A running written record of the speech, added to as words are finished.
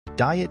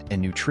Diet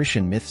and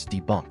nutrition myths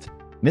debunked.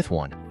 Myth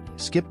 1.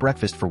 Skip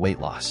breakfast for weight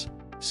loss.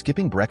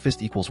 Skipping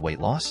breakfast equals weight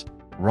loss?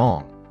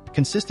 Wrong.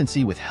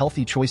 Consistency with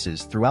healthy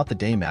choices throughout the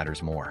day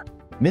matters more.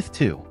 Myth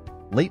 2.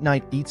 Late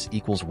night eats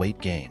equals weight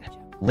gain.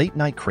 Late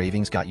night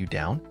cravings got you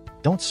down?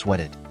 Don't sweat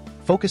it.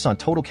 Focus on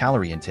total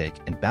calorie intake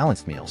and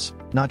balanced meals,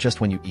 not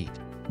just when you eat.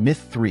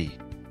 Myth 3.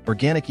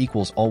 Organic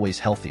equals always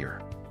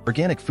healthier.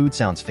 Organic food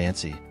sounds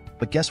fancy,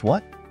 but guess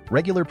what?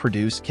 Regular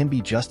produce can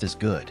be just as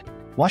good.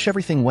 Wash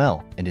everything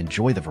well and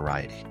enjoy the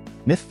variety.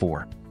 Myth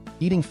 4.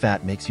 Eating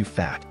fat makes you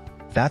fat.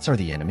 Fats are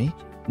the enemy?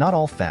 Not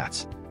all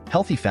fats.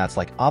 Healthy fats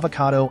like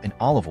avocado and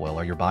olive oil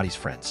are your body's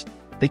friends.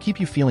 They keep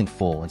you feeling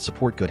full and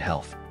support good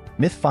health.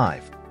 Myth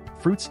 5.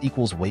 Fruits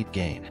equals weight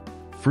gain.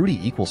 Fruity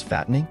equals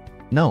fattening?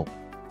 No.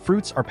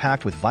 Fruits are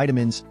packed with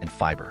vitamins and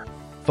fiber.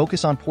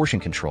 Focus on portion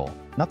control,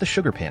 not the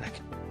sugar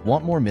panic.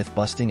 Want more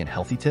myth-busting and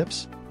healthy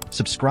tips?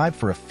 Subscribe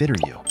for a fitter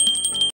you.